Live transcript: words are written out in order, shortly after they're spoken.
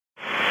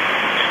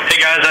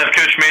guys, I have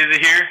Coach Mazey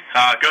here.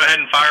 Go ahead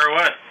and fire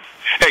away.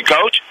 Hey,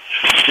 Coach.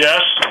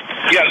 Yes?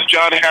 Yes,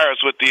 John Harris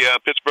with the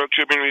Pittsburgh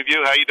Tribune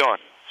Review. How you doing?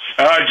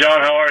 All right, John,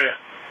 how are you?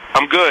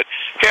 I'm good.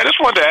 Hey, I just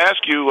wanted to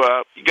ask you,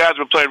 you guys have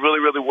been playing really,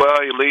 really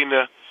well. You're leading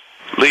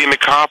the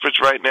conference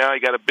right now.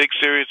 You got a big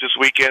series this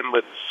weekend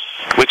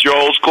with your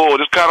old school.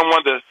 Just kind of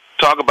wanted to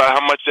talk about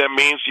how much that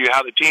means to you,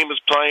 how the team is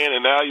playing,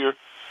 and now you're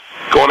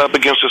going up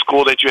against a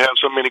school that you have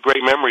so many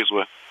great memories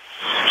with.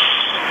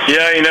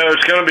 Yeah,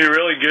 it's going to be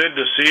really good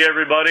to see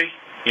everybody.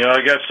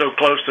 I got so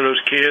close to those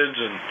kids,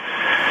 and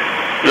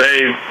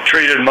they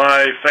treated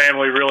my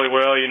family really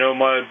well.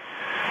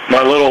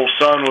 My little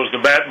son was the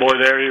bat boy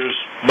there.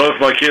 Both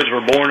my kids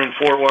were born in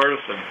Fort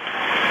Worth, and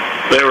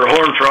they were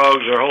Horned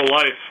Frogs their whole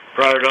life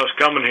prior to us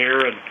coming here.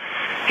 And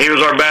he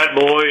was our bat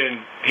boy,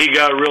 and he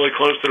got really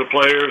close to the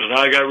players, and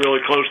I got really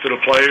close to the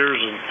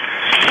players. And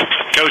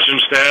coaching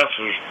staff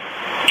is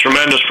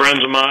tremendous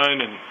friends of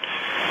mine, and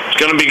it's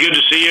going to be good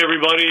to see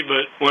everybody.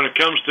 But when it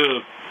comes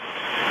to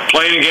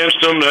playing against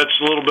them, that's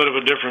a little bit of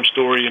a different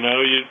story.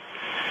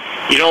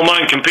 You don't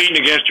mind competing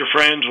against your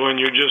friends when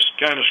you're just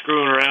kind of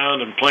screwing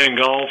around and playing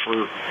golf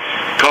or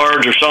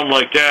cards or something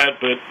like that.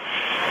 But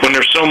when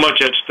there's so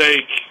much at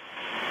stake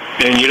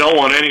and you don't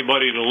want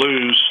anybody to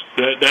lose,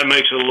 that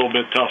makes it a little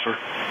bit tougher.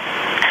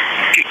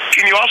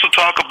 Can you also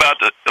talk about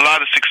a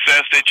lot of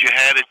success that you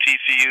had at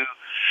TCU?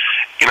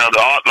 A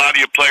lot of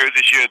your players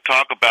this year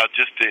talk about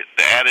just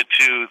the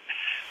attitude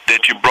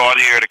that you brought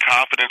here, the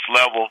confidence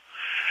level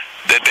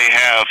that they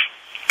have,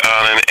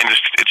 and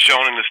it's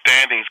shown in the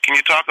standings. Can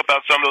you talk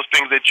about some of those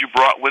things that you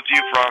brought with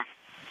you from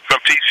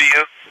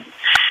TCU?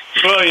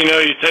 Well,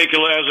 you take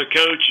as a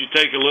coach, you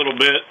take a little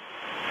bit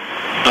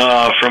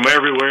from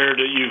everywhere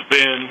that you've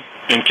been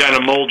and kind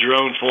of mold your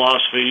own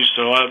philosophies.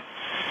 So I've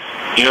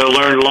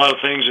learned a lot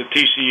of things at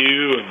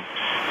TCU and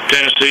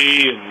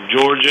Tennessee and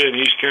Georgia and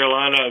East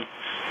Carolina.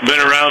 I've been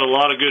around a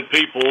lot of good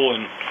people,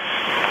 and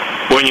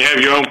when you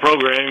have your own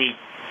program, you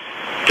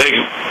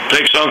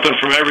take something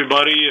from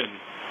everybody and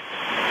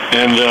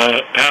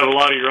have a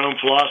lot of your own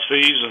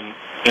philosophies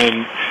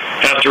and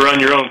have to run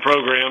your own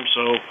program.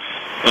 So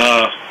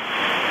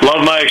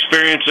love my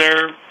experience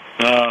there.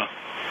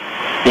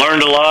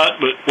 Learned a lot,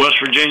 but West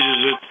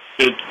Virginia's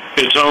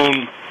its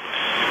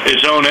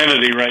own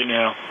entity right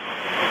now.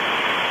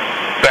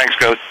 Thanks,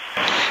 Coach.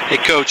 Hey,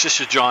 Coach, this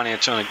is John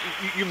Antonic.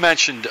 You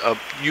mentioned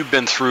you've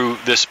been through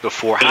this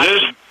before.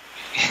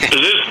 Is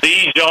this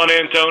the John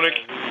Antonic?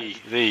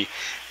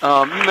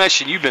 You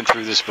mentioned you've been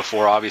through this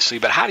before, obviously,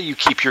 but how do you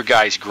keep your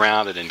guys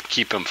grounded and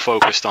keep them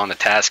focused on the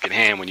task at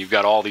hand when you've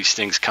got all these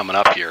things coming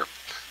up here?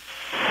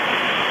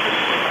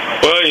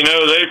 Well,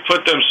 they've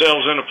put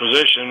themselves in a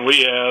position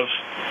we have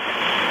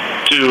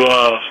to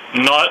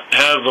not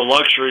have the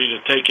luxury to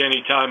take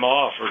any time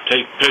off or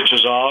take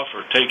pitches off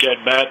or take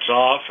at-bats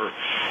off or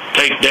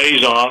take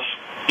days off.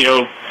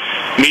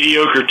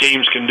 Mediocre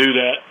teams can do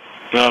that.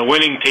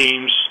 Winning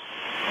teams,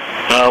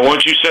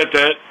 once you set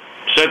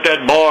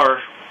that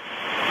bar,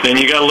 then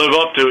you got to live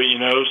up to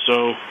it,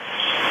 So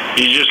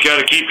you just got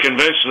to keep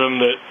convincing them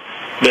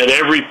that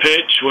every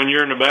pitch when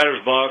you're in the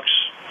batter's box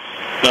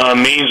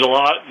means a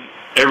lot.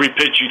 Every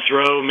pitch you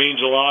throw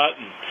means a lot.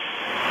 And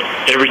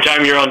every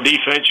time you're on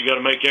defense, you got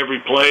to make every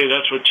play.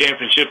 That's what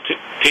championship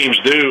teams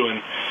do.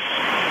 And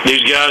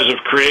these guys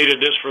have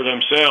created this for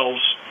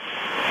themselves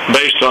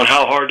based on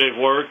how hard they've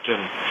worked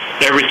and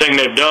everything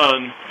they've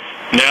done.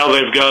 Now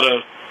they've got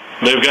to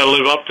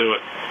live up to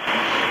it.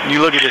 You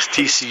look at this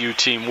TCU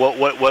team.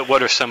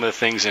 What are some of the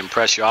things that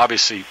impress you?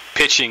 Obviously,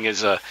 pitching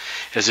is a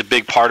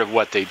big part of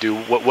what they do.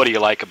 What do you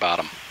like about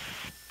them?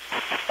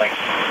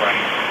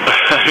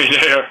 I mean,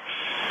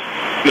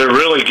 they're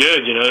really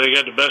good. They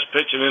got the best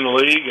pitching in the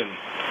league, and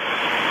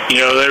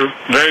they're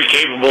very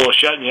capable of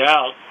shutting you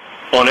out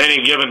on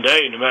any given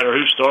day, no matter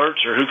who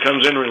starts or who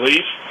comes in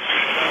relief.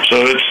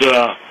 So it's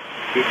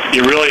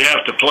you really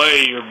have to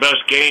play your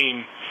best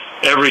game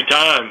every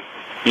time.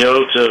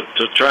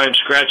 To try and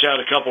scratch out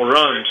a couple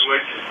runs.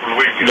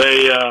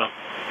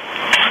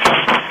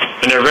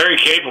 They're very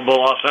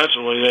capable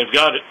offensively. They've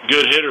got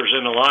good hitters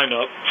in the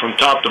lineup from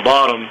top to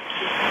bottom.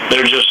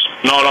 They're just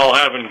not all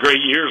having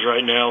great years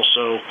right now.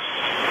 So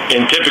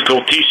in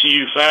typical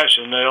TCU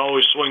fashion, they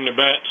always swing the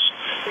bats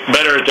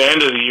better at the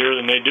end of the year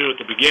than they do at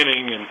the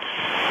beginning. And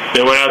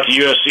they went out to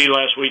USC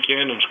last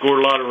weekend and scored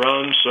a lot of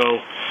runs.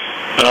 So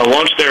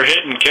once their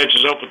hitting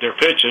catches up with their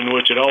pitching,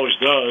 which it always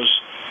does,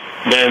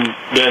 then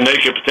they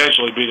could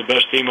potentially be the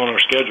best team on our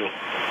schedule.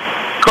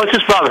 Coach,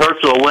 this is Bob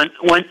Hertzl.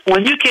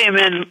 When you came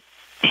in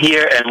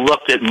here and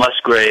looked at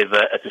Musgrave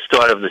at the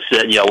start of the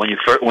season, when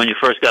you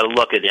first got a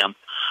look at him,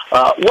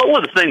 what were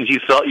the things you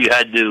felt you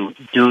had to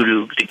do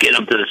to get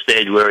him to the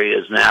stage where he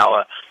is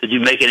now? Did you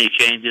make any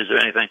changes or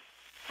anything?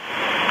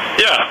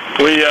 Yeah,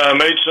 we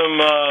made some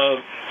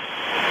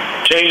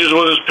changes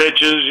with his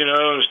pitches,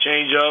 his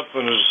changeup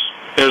and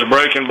his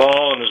breaking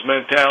ball and his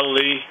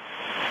mentality.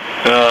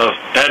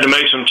 Had to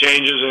make some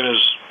changes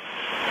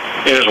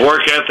in his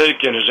work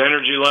ethic and his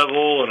energy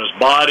level and his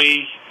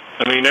body.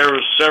 I mean, there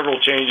was several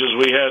changes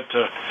we had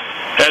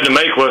to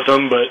make with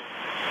him, but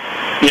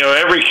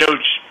every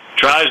coach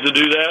tries to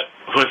do that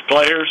with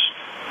players,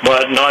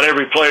 but not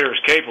every player is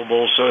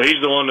capable, so he's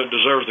the one that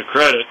deserves the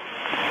credit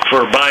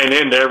for buying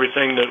into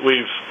everything that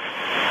we've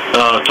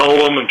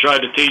told him and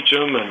tried to teach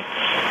him. And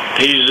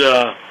he's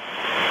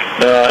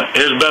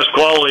his best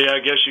quality, I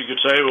guess you could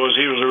say, was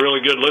he was a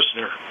really good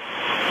listener,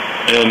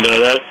 and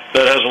that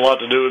has a lot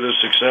to do with his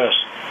success.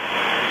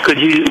 Could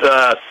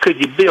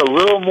you be a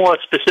little more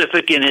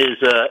specific in his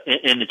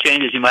in the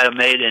changes you might have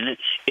made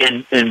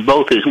in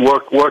both his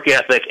work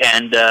ethic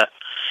and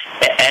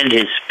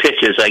his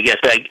pitches? I guess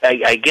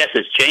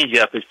his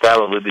changeup is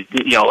probably,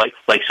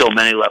 like so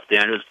many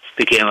left-handers,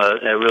 became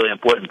a really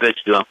important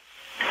pitch to him.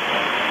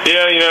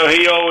 Yeah,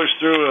 he always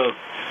threw a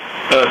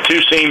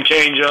two-seam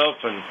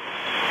changeup and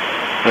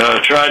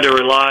tried to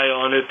rely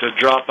on it to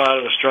drop out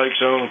of the strike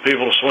zone and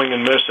people to swing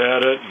and miss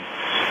at it.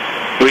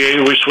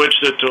 We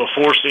switched it to a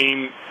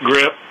four-seam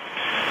grip,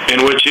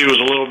 in which he was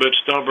a little bit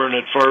stubborn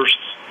at first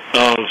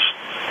of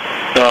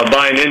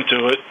buying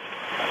into it.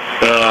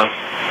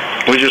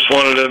 We just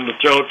wanted him to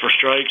throw it for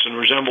strikes and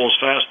resemble his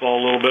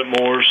fastball a little bit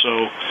more,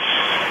 so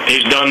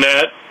he's done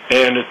that,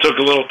 and it took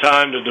a little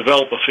time to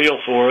develop a feel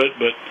for it,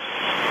 but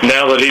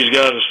now that he's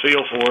got his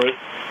feel for it,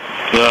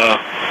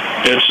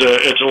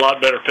 it's a lot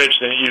better pitch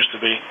than it used to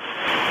be.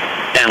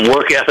 And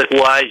work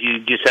ethic-wise, you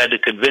just had to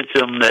convince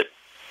him that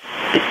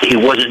he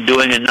wasn't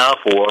doing enough,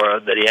 or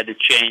that he had to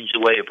change the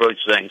way he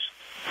approached things?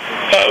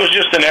 It was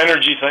just an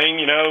energy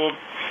thing,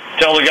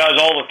 Tell the guys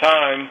all the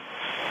time,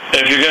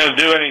 if you're going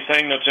to do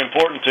anything that's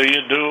important to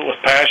you, do it with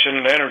passion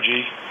and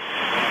energy.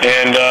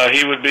 And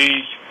he would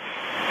be,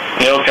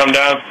 come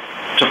down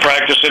to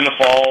practice in the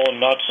fall and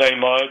not say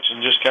much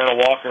and just kind of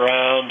walk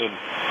around and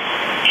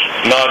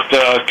not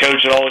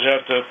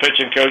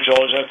pitching coach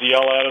always have to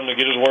yell at him to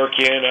get his work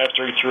in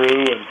after he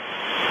threw.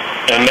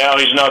 And now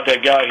he's not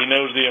that guy. He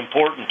knows the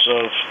importance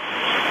of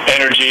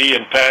energy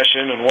and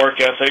passion and work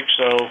ethic.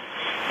 So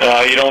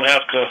you don't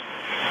have to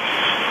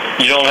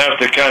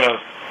kind of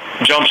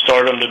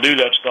jumpstart him to do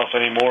that stuff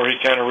anymore. He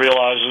kind of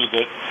realizes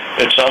that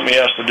it's something he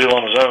has to do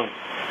on his own.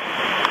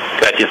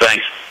 Gotcha.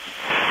 Thanks.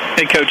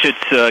 Hey, Coach,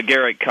 it's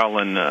Garrett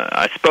Cullen.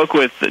 I spoke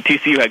with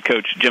TCU head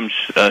coach Jim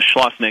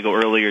Schlossnagle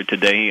earlier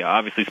today. He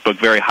obviously spoke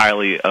very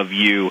highly of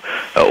you.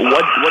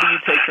 What do you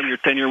take from your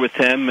tenure with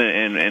him,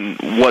 and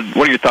what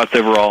are your thoughts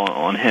overall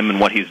on him and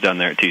what he's done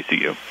there at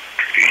TCU?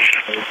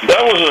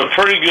 That was a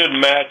pretty good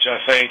match, I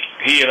think,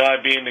 he and I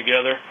being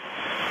together,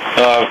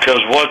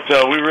 because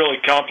we really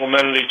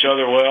complemented each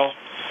other well.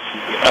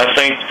 I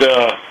think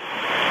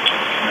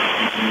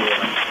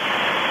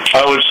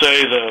I would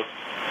say the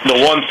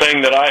one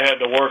thing that I had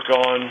to work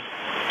on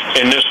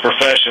in this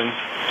profession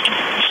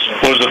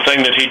was the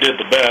thing that he did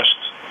the best.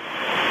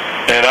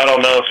 And I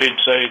don't know if he'd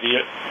say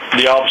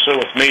the opposite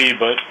with me,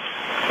 but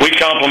we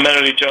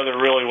complemented each other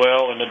really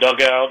well in the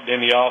dugout, in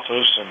the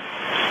office, and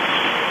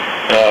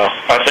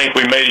I think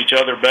we made each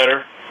other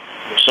better.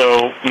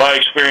 So my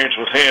experience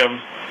with him,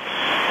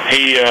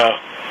 he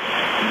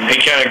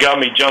kind of got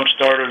me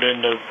jump-started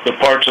in the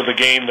parts of the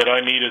game that I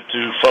needed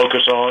to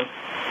focus on.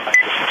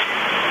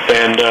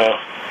 And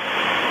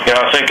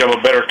I think I'm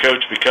a better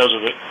coach because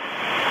of it.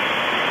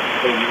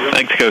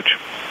 Thanks, Coach.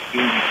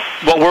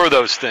 What were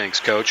those things,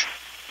 Coach?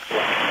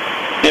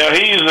 Yeah,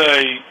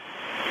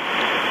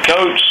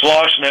 Coach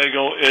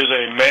Schlossnagle is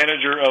a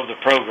manager of the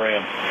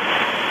program.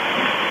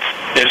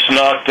 It's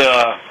not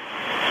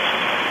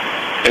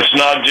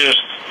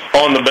just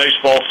on the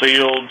baseball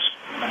fields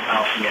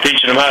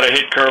teaching them how to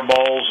hit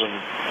curveballs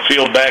and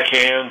field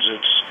backhands.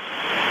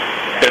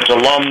 It's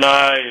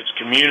alumni, it's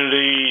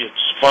community,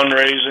 it's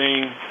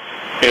fundraising,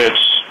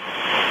 it's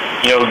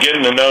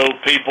getting to know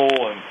people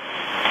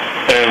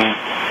and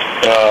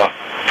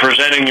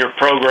presenting your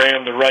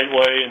program the right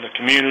way in the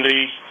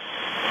community.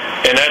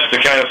 And that's the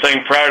kind of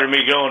thing, prior to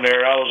me going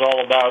there, I was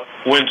all about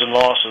wins and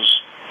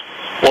losses.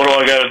 What do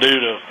I got to do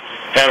to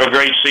have a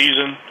great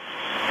season?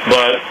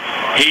 But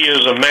he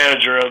is a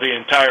manager of the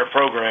entire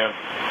program.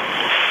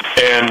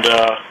 And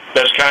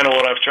that's kind of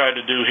what I've tried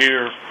to do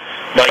here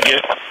by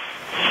getting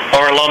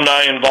our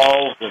alumni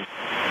involved and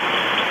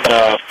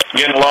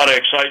getting a lot of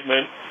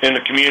excitement in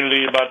the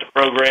community about the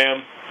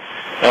program.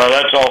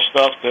 That's all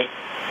stuff that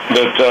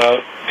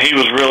he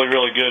was really,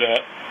 really good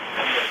at.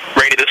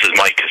 Randy, this is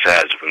Mike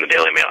Cassaz from the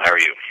Daily Mail. How are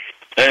you?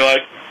 Hey,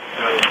 Mike.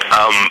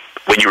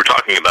 When you were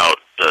talking about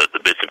the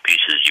bits and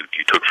pieces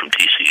you took from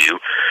TCU,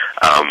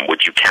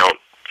 would you count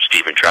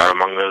Stephen Trout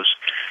among those?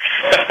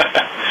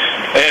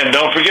 And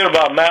don't forget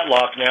about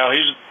Matlock now.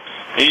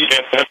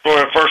 That's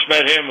where I first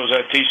met him, was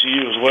at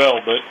TCU as well.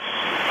 But,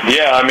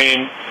 yeah, I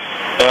mean,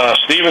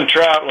 Stephen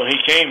Trout, when he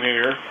came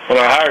here, when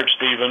I hired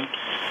Stephen,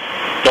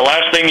 the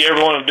last thing you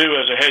ever want to do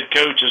as a head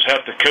coach is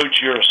have to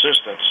coach your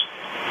assistants.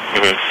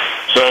 Mm-hmm.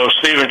 So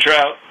Stephen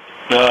Trout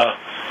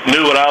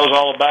knew what I was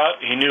all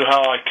about. He knew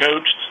how I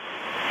coached.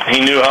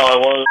 He knew how I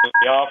was in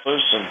the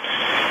office, and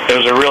it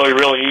was a really,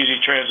 really easy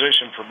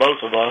transition for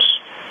both of us.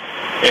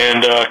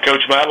 And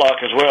Coach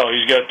Matlock as well.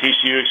 He's got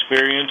TCU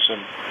experience,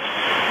 and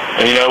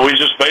we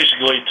just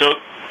basically took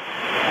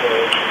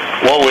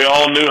what we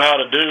all knew how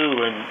to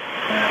do and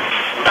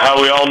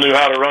how we all knew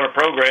how to run a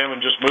program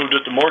and just moved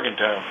it to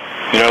Morgantown.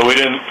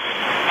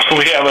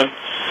 We haven't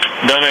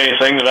done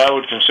anything that I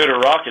would consider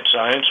rocket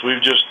science.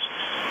 We've just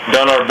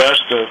done our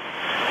best to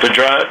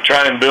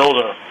try and build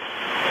a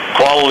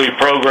quality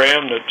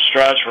program that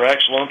strives for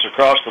excellence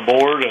across the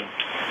board, and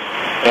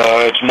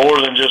it's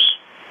more than just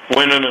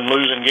winning and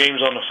losing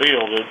games on the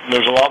field.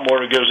 There's a lot more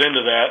that goes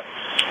into that,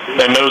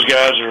 and those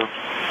guys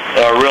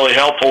are really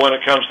helpful when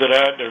it comes to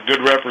that. They're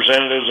good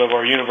representatives of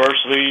our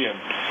university, and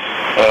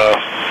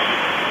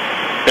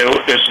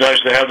it's nice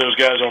to have those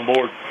guys on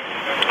board.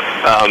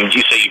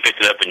 You say you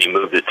picked it up and you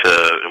moved it to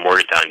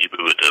Morgantown. You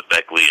moved it to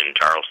Beckley and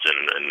Charleston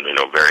and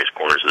various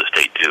corners of the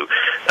state too.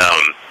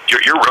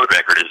 Your road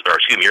record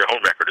your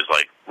home record is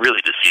like really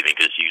deceiving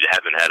because you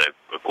haven't had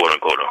a quote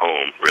unquote a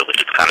home really.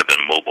 It's kind of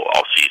been mobile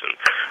all season.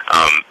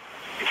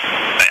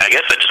 I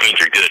guess that just means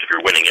you're good if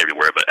you're winning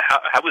everywhere. But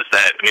how was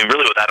that? I mean,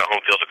 really without a home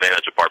field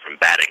advantage apart from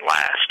batting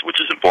last, which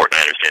is important.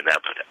 I understand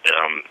that, but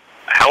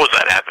how has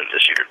that happened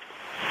this year?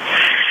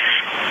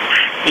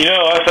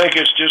 I think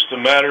it's just a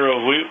matter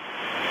of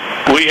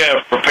we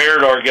have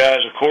prepared our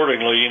guys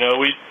accordingly.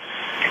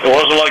 It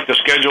wasn't like the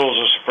schedule was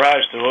a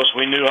surprise to us.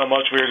 We knew how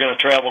much we were going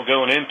to travel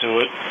going into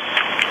it.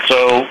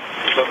 So,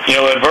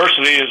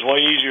 adversity is way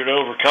easier to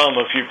overcome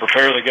if you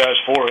prepare the guys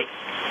for it.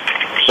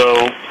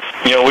 So,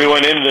 we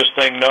went into this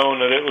thing knowing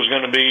that it was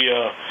going to be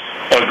a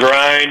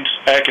grind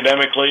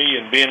academically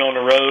and being on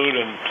the road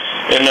and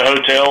in the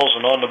hotels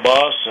and on the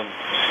bus. And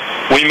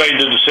we made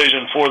the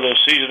decision before the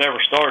season ever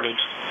started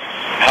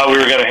how we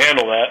were going to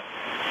handle that.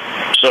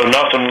 So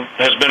nothing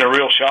has been a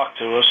real shock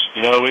to us.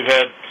 We've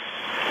had,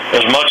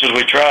 as much as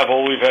we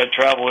travel, we've had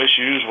travel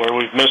issues where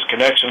we've missed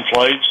connection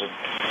flights, and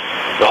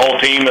the whole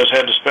team has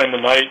had to spend the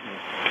night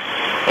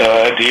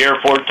at the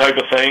airport type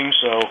of thing.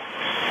 So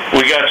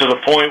we got to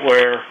the point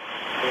where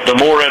the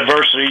more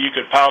adversity you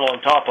could pile on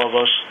top of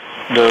us,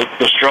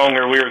 the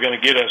stronger we were going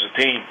to get as a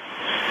team.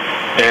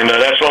 And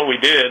that's what we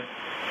did.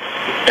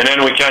 And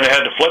then we kind of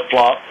had to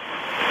flip-flop.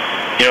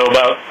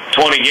 About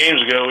 20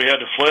 games ago, we had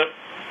to flip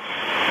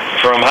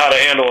from how to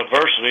handle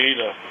adversity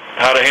to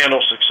how to handle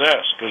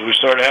success, because we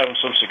started having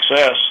some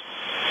success,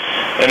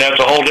 and that's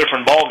a whole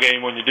different ball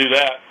game when you do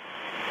that.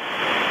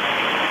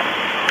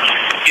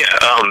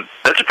 Yeah,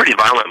 that's a pretty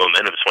violent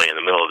momentum swing in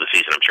the middle of the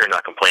season. I'm sure you're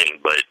not complaining,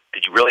 but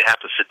did you really have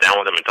to sit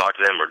down with them and talk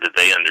to them, or did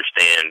they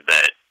understand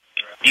that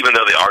even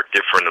though they are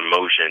different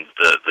emotions,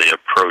 the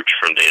approach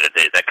from day to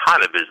day, that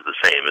kind of is the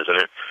same, isn't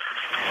it?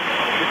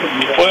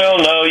 Well,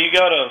 no, you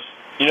gotta,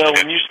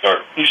 when you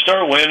start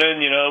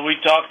winning, we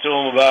talked to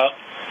them about,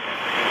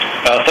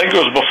 I think it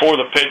was before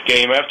the Pitt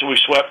game, after we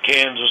swept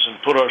Kansas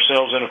and put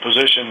ourselves in a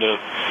position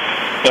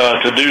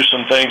to do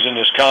some things in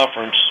this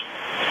conference.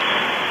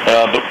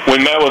 But we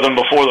met with them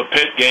before the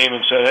Pitt game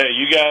and said, hey,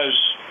 you guys,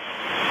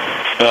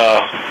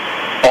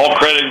 all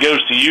credit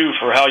goes to you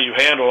for how you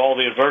handle all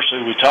the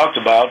adversity we talked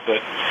about,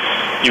 but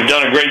you've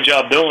done a great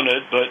job doing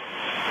it, but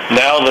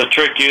now the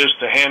trick is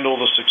to handle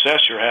the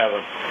success you're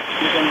having.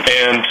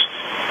 And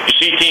you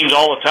see teams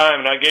all the time,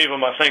 and I gave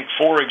them, I think,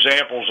 4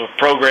 examples of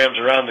programs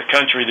around the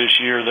country this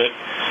year that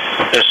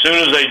as soon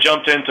as they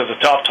jumped into the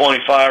top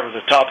 25 or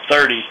the top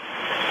 30,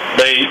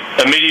 they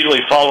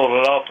immediately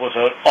followed it up with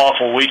an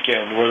awful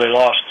weekend where they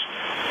lost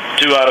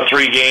 2 out of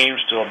 3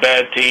 games to a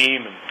bad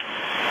team and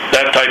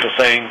that type of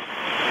thing.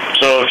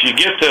 So if you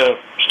get to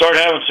start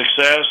having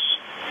success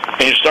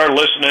and you start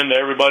listening to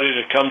everybody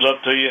that comes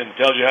up to you and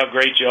tells you how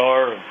great you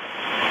are, and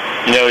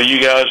you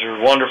guys are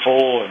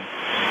wonderful, and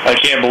I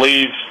can't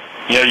believe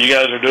you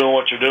guys are doing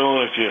what you're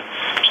doing. If you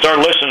start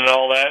listening to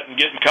all that and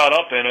getting caught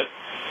up in it,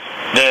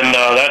 then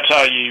that's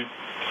how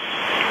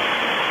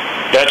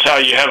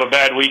you have a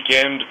bad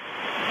weekend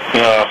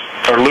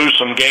or lose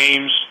some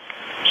games.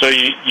 So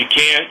you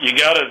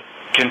got to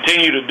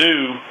continue to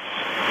do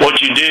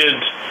what you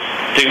did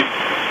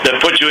that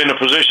put you in the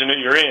position that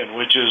you're in,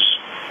 which is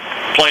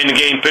playing the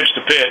game pitch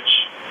to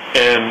pitch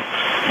and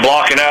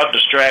blocking out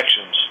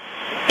distractions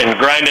and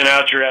grinding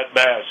out your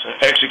at-bats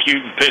and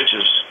executing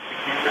pitches.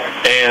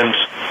 And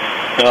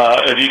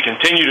if you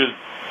continue to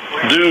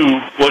do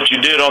what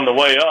you did on the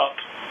way up,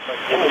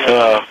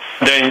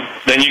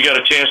 then you got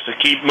a chance to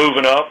keep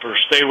moving up or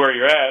stay where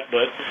you're at.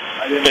 But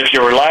if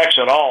you relax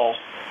at all,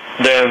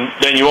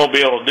 then you won't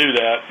be able to do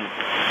that.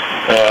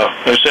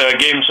 Like I said, I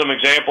gave them some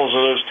examples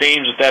of those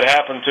teams that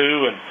happened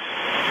to, and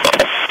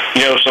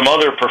some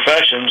other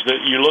professions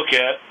that you look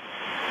at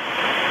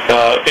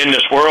in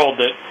this world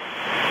that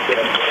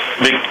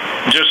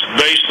just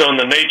based on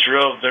the nature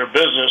of their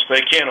business,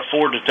 they can't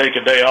afford to take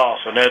a day off.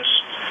 And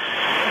that's,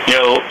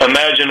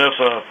 imagine if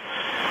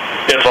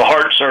a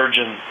heart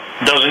surgeon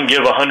doesn't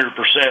give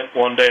 100%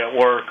 one day at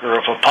work, or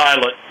if a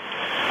pilot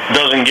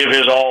doesn't give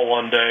his all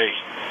one day,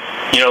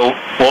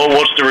 well,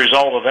 what's the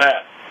result of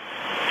that?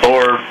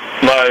 Or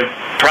my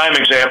prime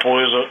example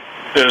is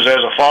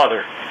as a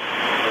father.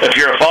 If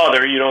you're a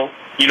father, you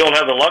don't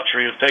have the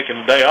luxury of taking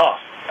a day off.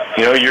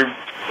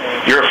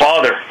 You're a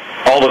father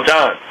all the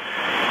time.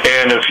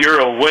 And if you're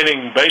a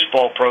winning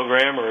baseball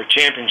program or a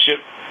championship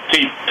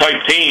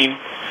type team,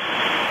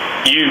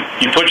 you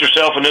put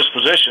yourself in this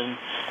position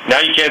Now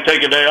you can't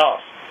take a day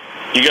off.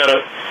 You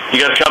gotta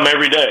come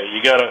every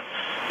day.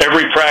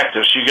 Every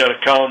practice, you gotta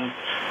come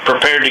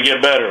prepared to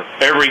get better.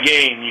 Every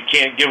game, you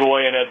can't give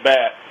away an at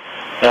bat.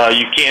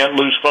 You can't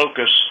lose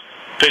focus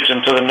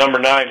pitching to the number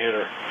 9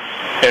 hitter.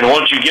 And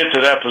once you get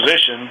to that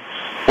position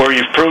where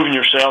you've proven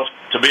yourself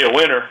to be a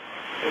winner,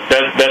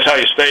 that's how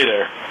you stay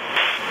there.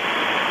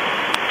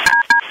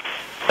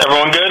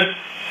 Everyone good?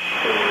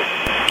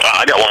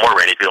 I got one more,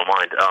 Randy, if you don't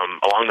mind.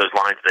 Along those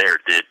lines there,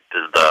 did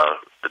the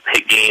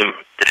pick game,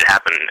 did it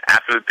happen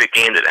after the pick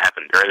game? Did it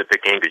happen during the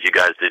pick game? Because you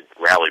guys did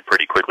rally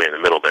pretty quickly in the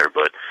middle there,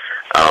 but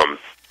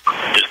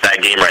just that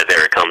game right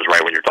there, it comes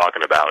right when you're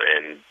talking about.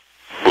 And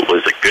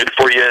was it good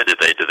for you? Did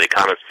they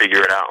kind of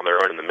figure it out on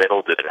their own in the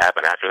middle? Did it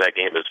happen after that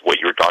game? Is what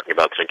you were talking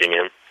about sinking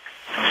in?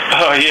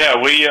 Yeah,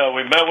 we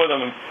met with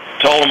them and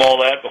told them all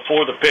that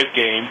before the pit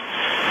game.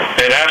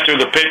 And after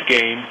the pit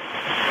game,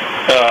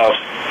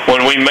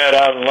 when we met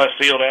out in left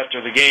field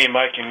after the game,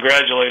 I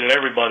congratulated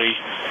everybody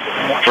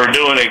for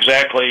doing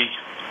exactly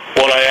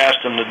what I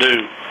asked them to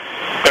do.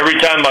 Every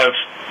time I've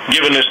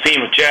given this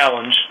team a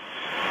challenge,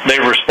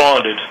 they've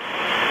responded.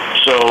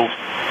 So,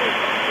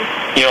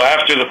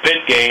 after the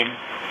pit game,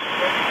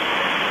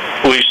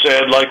 we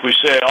said, like we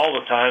say all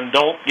the time,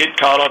 don't get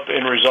caught up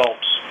in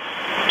results.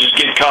 Just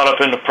get caught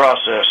up in the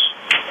process.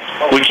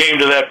 We came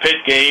to that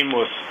pit game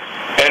with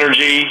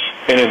energy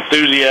and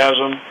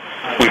enthusiasm.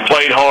 We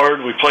played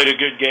hard. We played a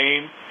good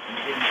game.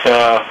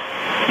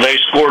 They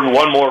scored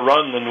one more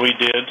run than we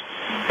did,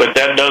 but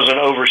that doesn't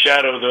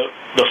overshadow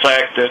the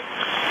fact that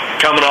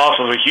coming off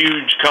of a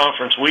huge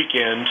conference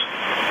weekend,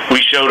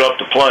 we showed up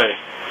to play.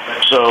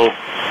 So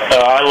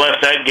I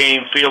left that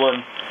game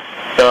feeling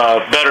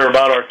better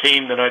about our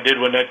team than I did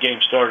when that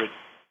game started.